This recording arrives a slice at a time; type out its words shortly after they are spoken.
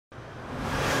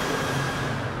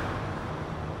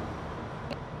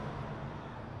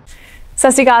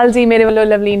SadeAala ji, ਮੇਰੇ ਵੱਲੋਂ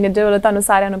ਲਵਲੀਨ ਨਿੱਜਰ ਵੱਲੋਂ ਤੁਹਾਨੂੰ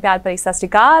ਸਾਰਿਆਂ ਨੂੰ ਪਿਆਰ ਭਰੀ ਸਤਿ ਸ਼੍ਰੀ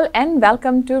ਅਕਾਲ and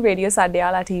welcome to radio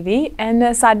SadeAala TV and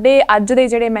ਸਾਡੇ ਅੱਜ ਦੇ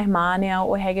ਜਿਹੜੇ ਮਹਿਮਾਨ ਆ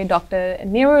ਉਹ ਹੈਗੇ ਡਾਕਟਰ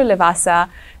Neru Leavasa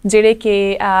ਜਿਹੜੇ ਕਿ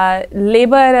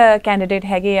ਲੇਬਰ ਕੈਂਡੀਡੇਟ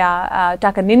ਹੈਗੇ ਆ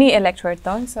Takanini electorate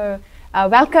ਤੋਂ so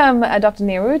welcome Dr.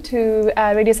 Neru to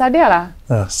Radio SadeAala.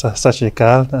 Sat Shri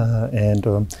Akal and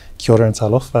kia ora and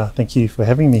talofa. Thank you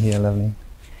for having me here, Loveleen.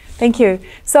 Thank you.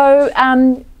 So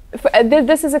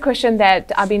this is a question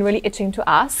that I've been really itching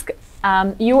to ask.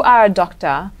 You are a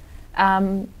doctor.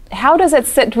 How does it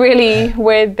sit really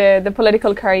with the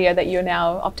political career that you're now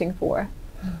opting for?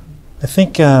 I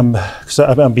think so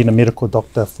I've been a medical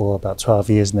doctor for about 12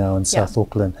 years now in South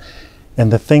Auckland,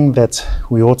 and the thing that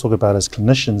we all talk about as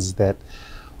clinicians is that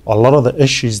a lot of the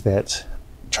issues that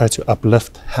try to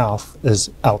uplift health is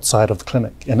outside of the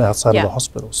clinic and outside of the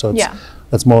hospital. So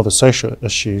it's more the social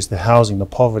issues, the housing,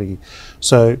 the poverty.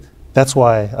 So that's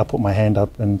why I put my hand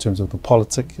up in terms of the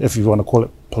politics, if you want to call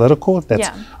it political.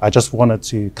 I just wanted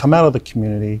to come out of the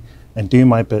community and do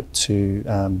my bit to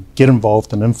get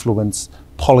involved and influence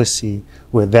policy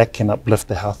where that can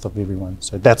uplift the health of everyone.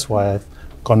 So that's why I've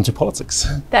gone into politics.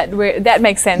 That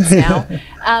makes sense now.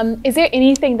 Is there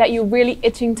anything that you're really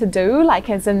itching to do,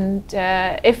 like as in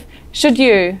should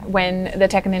you win the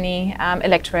Takanini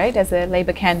electorate as a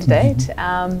Labour candidate,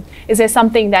 is there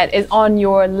something that is on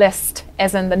your list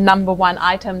as in the #1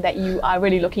 item that you are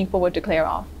really looking forward to clear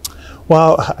off?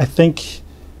 Well, I think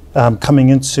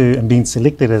coming into and being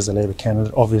selected as a Labour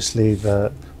candidate, obviously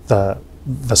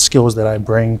the skills that I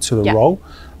bring to the role.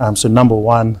 So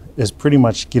 #1 is pretty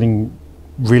much getting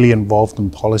really involved in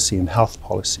policy and health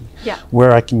policy,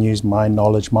 where I can use my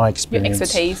knowledge, my experience,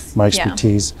 my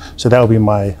expertise. So that will be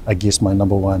I guess my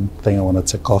 #1 thing I want to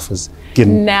tick off is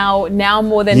getting now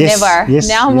more than never.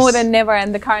 More than never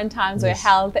in the current times where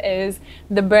health is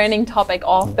the burning topic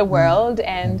of the world,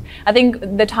 and I think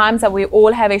the times that we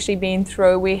all have actually been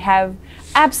through, we have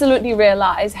absolutely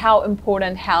realized how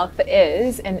important health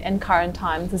is in current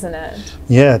times, isn't it?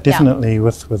 Yeah, definitely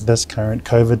with this current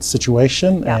COVID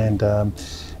situation.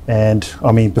 And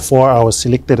I mean, before I was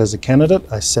selected as a candidate,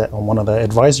 I sat on one of the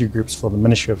advisory groups for the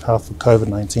Ministry of Health for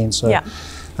COVID-19. So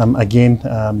again,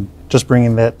 just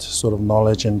bringing that sort of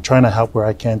knowledge and trying to help where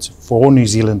I can for all New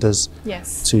Zealanders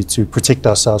to protect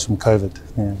ourselves from COVID.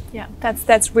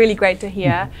 That's really great to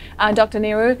hear, Dr.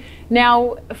 Neru. Now,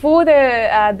 for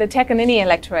the Takanini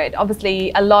electorate, obviously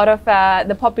a lot of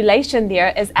the population there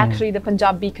is actually the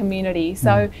Punjabi community.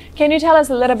 So can you tell us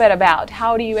a little bit about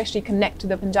how do you actually connect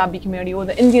to the Punjabi community or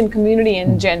the Indian community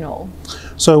in general?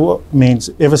 So what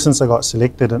means ever since I got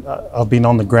selected, I've been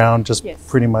on the ground just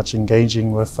pretty much engaging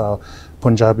with our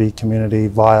Punjabi community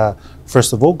via,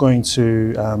 first of all, going to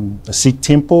a Sikh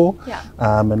temple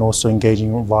and also engaging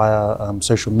via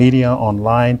social media,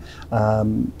 online.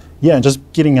 And just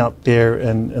getting out there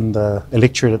in the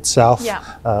electorate itself,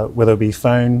 whether it be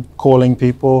phone, calling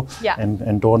people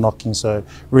and door knocking. So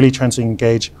really trying to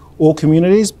engage all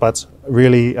communities, but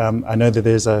really I know that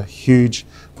there's a huge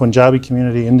Punjabi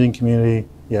community, Indian community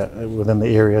within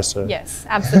the area. So yes,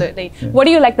 absolutely. What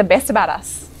do you like the best about us?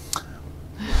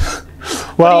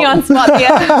 Well, putting you on spot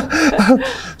here.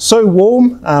 So warm.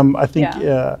 I think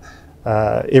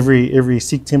every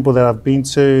Sikh temple that I've been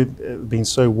to been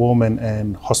so warm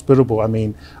and hospitable. I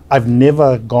mean, I've never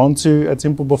gone to a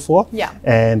temple before,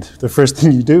 and the first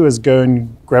thing you do is go and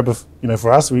grab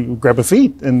for us we grab a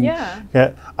feed, and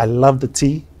I love the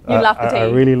tea. You love the tea. I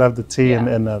really love the tea,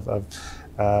 and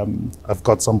I've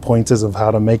got some pointers of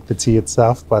how to make the tea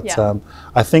itself. But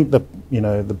I think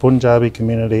the Punjabi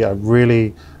community are really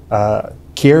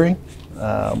caring,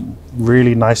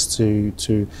 really nice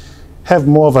to have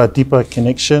more of a deeper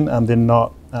connection, and they're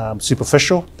not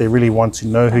superficial. They really want to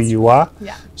know who you are.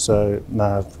 So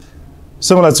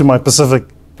similar to my Pacific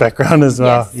background as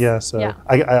well. So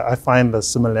I find the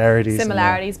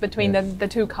similarities between the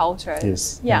two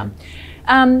cultures.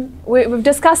 We've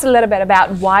discussed a little bit about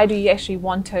why do you actually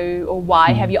want to, or why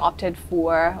have you opted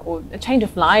for, or a change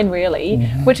of line really,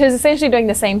 which is essentially doing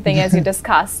the same thing as you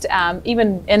discussed, even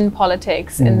in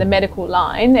politics, in the medical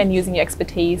line, and using your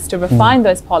expertise to refine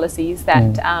those policies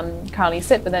that currently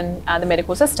sit within the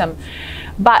medical system.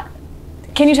 But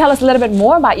can you tell us a little bit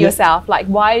more about yourself? Like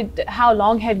how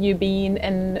long have you been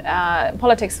in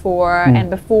politics for, and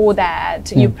before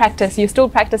that you're still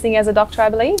practicing as a doctor, I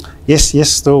believe? Yes,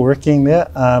 still working there.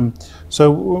 So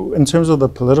in terms of the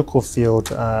political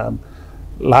field,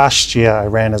 last year I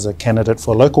ran as a candidate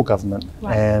for local government,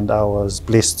 and I was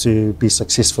blessed to be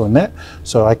successful in that.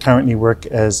 So I currently work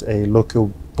as a local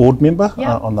board member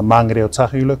on the Māngere o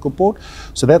Tahu local board.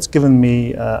 So that's given me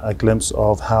a glimpse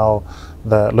of how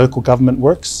the local government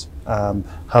works,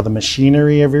 how the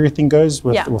machinery of everything goes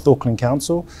with Auckland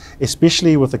Council,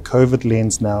 especially with the COVID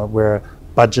lens now, where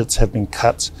budgets have been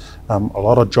cut, a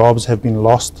lot of jobs have been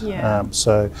lost.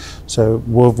 So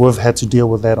we've had to deal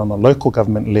with that on a local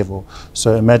government level.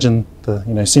 So imagine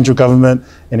the central government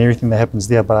and everything that happens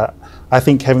there. But I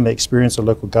think having the experience of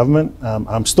local government,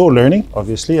 I'm still learning.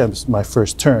 Obviously, it's my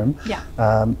first term.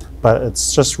 But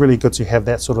it's just really good to have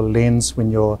that sort of lens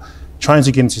when you're trying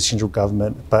to get into central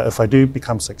government. But if I do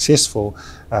become successful,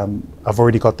 I've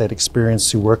already got that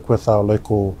experience to work with our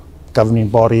local governing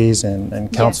bodies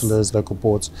and councillors, local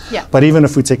boards. But even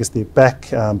if we take a step back,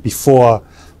 before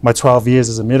my 12 years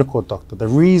as a medical doctor, the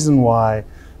reason why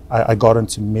I got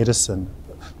into medicine,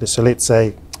 so let's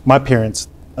say my parents,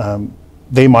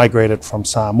 they migrated from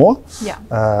Samoa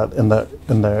in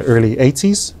the early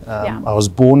 80s. I was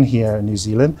born here in New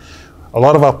Zealand. A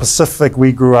lot of our Pacific,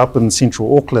 we grew up in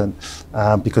central Auckland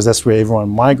because that's where everyone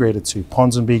migrated to,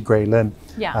 Ponsonby, Grey Lynn.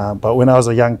 But when I was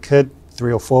a young kid,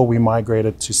 3 or 4, we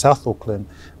migrated to South Auckland,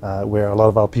 where a lot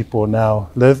of our people now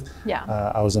live.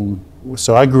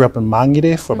 So I grew up in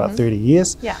Mangere for about 30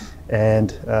 years.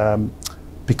 And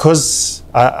because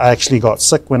I actually got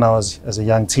sick when I was as a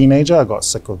young teenager, I got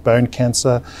sick with bone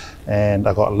cancer and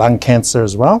I got lung cancer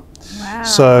as well.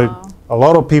 So a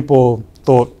lot of people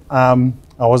thought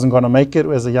I wasn't going to make it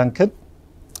as a young kid.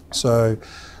 So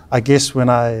I guess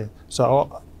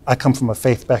I come from a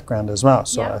faith background as well.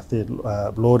 So I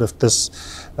thought, Lord,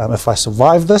 if I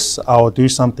survive this, I'll do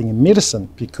something in medicine,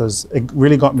 because it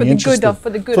really got me interested. For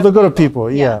the good of people,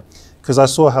 because I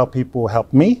saw how people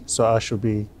helped me, so I should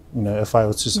be, if I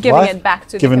was to survive,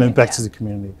 giving it back to the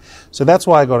community. So that's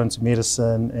why I got into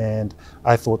medicine, and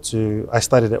I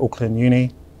studied at Auckland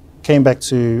Uni, came back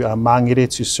to Mangere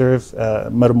to serve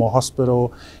Miramore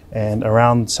Hospital and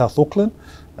around South Auckland.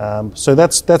 So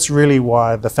that's really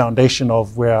why the foundation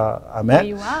of where I'm at.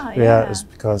 Where you are, is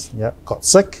because got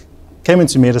sick, came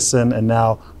into medicine, and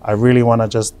now I really want to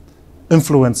just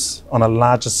influence on a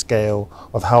larger scale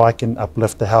of how I can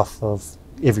uplift the health of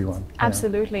everyone.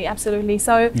 Absolutely, absolutely.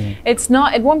 So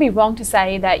it won't be wrong to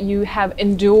say that you have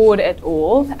endured it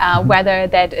all, whether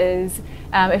that is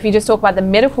if you just talk about the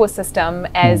medical system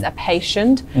as a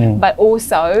patient, but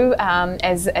also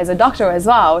as a doctor as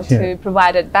well, to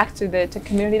provide it back to the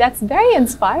community. That's very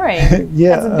inspiring.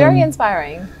 That's very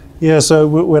inspiring. Yeah, so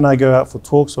when I go out for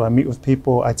talks or I meet with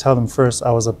people, I tell them first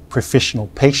I was a professional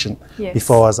patient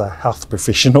before I was a health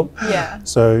professional.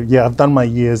 So I've done my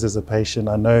years as a patient.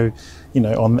 I know,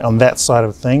 on that side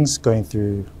of things, going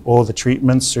through all the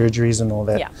treatments, surgeries and all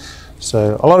that.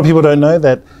 So a lot of people don't know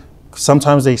that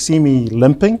sometimes they see me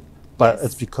limping, but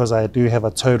it's because I do have a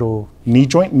total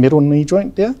middle knee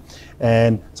joint there.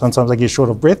 And sometimes I get short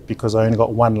of breath because I only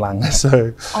got one lung.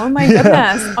 So oh my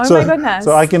goodness! Oh my goodness!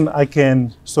 So I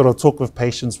can sort of talk with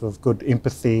patients with good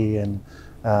empathy and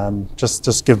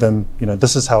just give them,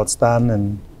 this is how it's done,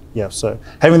 and so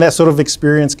having that sort of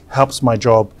experience helps my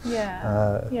job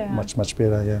much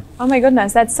better. Oh my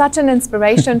goodness, that's such an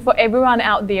inspiration for everyone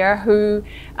out there who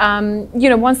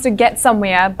wants to get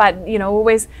somewhere, but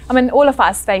always, all of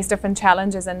us face different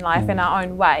challenges in life in our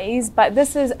own ways, but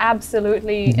this is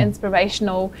absolutely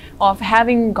inspirational of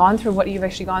having gone through what you've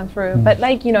actually gone through, but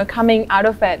coming out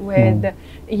of it with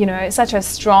such a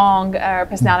strong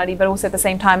personality, but also at the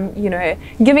same time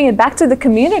giving it back to the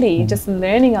community, just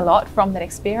learning a lot from that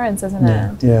experience, isn't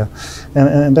it?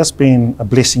 And that's been a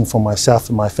blessing for myself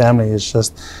and my family, is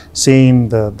just seeing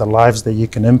the lives that you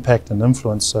can impact and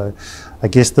influence. So I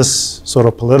guess this sort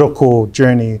of political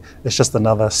journey is just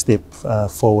another step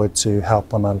forward to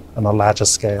help on a larger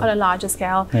scale. On a larger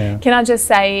scale. Can I just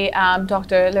say,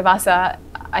 Dr. Leavasa,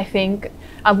 I think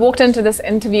I walked into this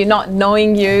interview not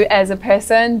knowing you as a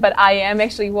person, but I am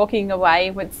actually walking away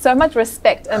with so much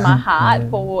respect in my heart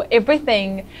for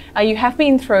everything you have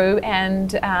been through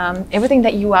and everything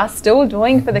that you are still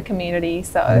doing for the community.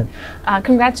 So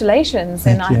congratulations.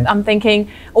 And I'm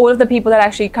thinking all of the people that are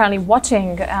actually currently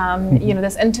watching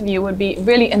this interview would be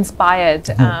really inspired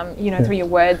through your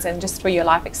words and just through your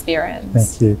life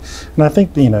experience. Thank you. And I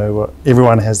think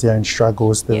everyone has their own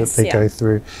struggles that they go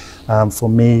through. For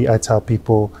me, I tell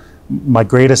people my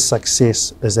greatest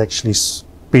success is actually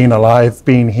being alive,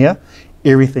 being here.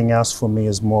 Everything else for me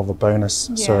is more of a bonus.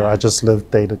 So I just live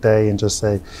day to day and just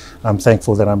say, I'm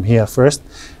thankful that I'm here first.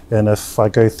 And if I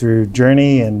go through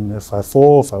journey and if I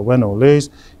fall, if I win or lose,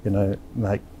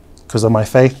 because of my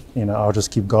faith, I'll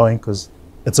just keep going because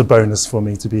it's a bonus for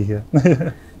me to be here.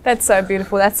 That's so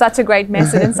beautiful. That's such a great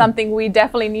message and something we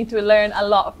definitely need to learn a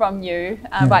lot from you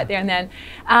right there and then.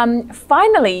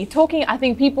 Finally, I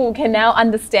think people can now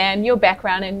understand your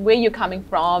background and where you're coming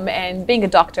from and being a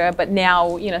doctor, but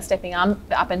now, stepping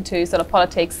up into sort of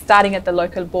politics, starting at the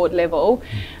local board level.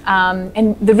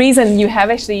 And the reason you have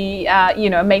actually,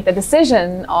 made the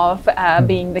decision of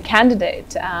being the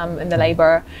candidate in the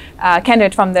Labour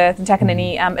candidate from the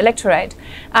Takanini electorate.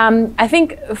 I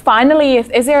think finally,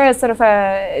 is there a sort of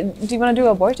do you want to do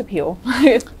a vote appeal?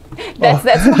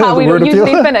 That's how we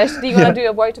usually finish. Do you want to do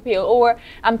a vote appeal, or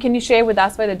can you share with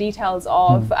us the details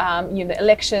of the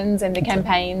elections and the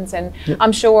campaigns? And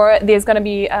I'm sure there's going to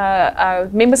be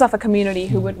members of a community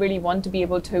who would really want to be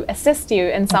able to assist you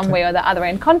in some way or the other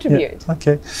and contribute. Yeah.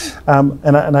 Okay,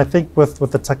 and I think with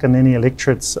the Takanini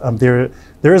electorates,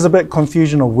 there is a bit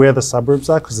confusion of where the suburbs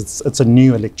are because it's a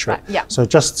new electorate. Right, yeah. So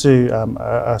just to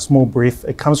a small brief,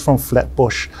 it comes from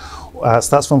Flatbush.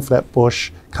 Starts from Flatbush,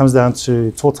 comes down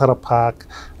to Totara Park,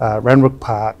 Ranbrook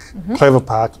Park, Clover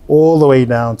Park, all the way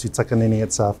down to Takanini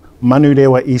itself.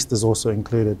 Manurewa East is also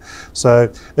included.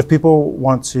 So if people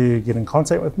want to get in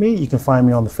contact with me, you can find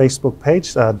me on the Facebook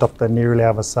page, Dr. Neru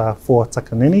Leavasa for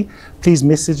Takanini. Please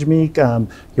message me.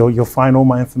 You'll find all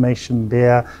my information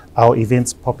there. Our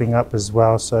events popping up as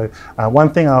well. So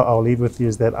one thing I'll leave with you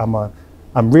is that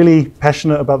I'm really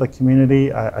passionate about the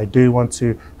community. I do want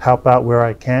to help out where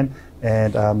I can,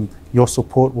 and your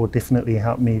support will definitely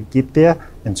help me get there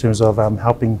in terms of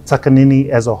helping Takanini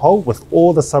as a whole with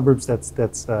all the suburbs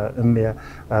that's in there,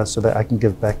 so that I can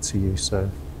give back to you. So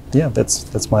yeah,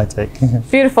 that's my take.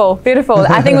 Beautiful, beautiful.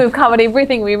 I think we've covered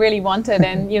everything we really wanted,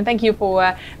 and thank you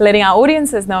for letting our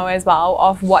audiences know as well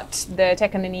of what the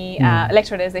Takanini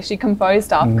electorate is actually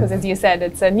composed of, because as you said,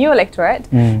 it's a new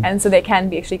electorate, and so they can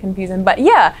be actually confusing. But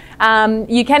yeah,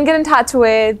 you can get in touch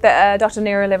with Dr.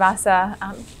 Neru Leavasa.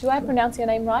 Do I pronounce your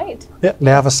name right? Yeah,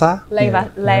 Leavasa.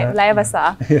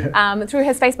 Leavasa. Through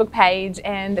his Facebook page,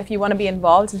 and if you want to be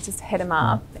involved, just hit him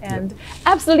up. And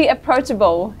absolutely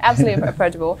approachable, absolutely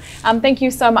approachable. Thank you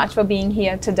so much for being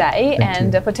here today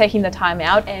and for taking the time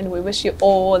out, and we wish you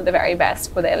all the very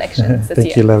best for the elections this year.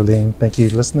 Thank you, Loveleen. Thank you,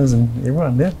 listeners and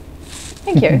everyone. Yeah.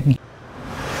 Thank you.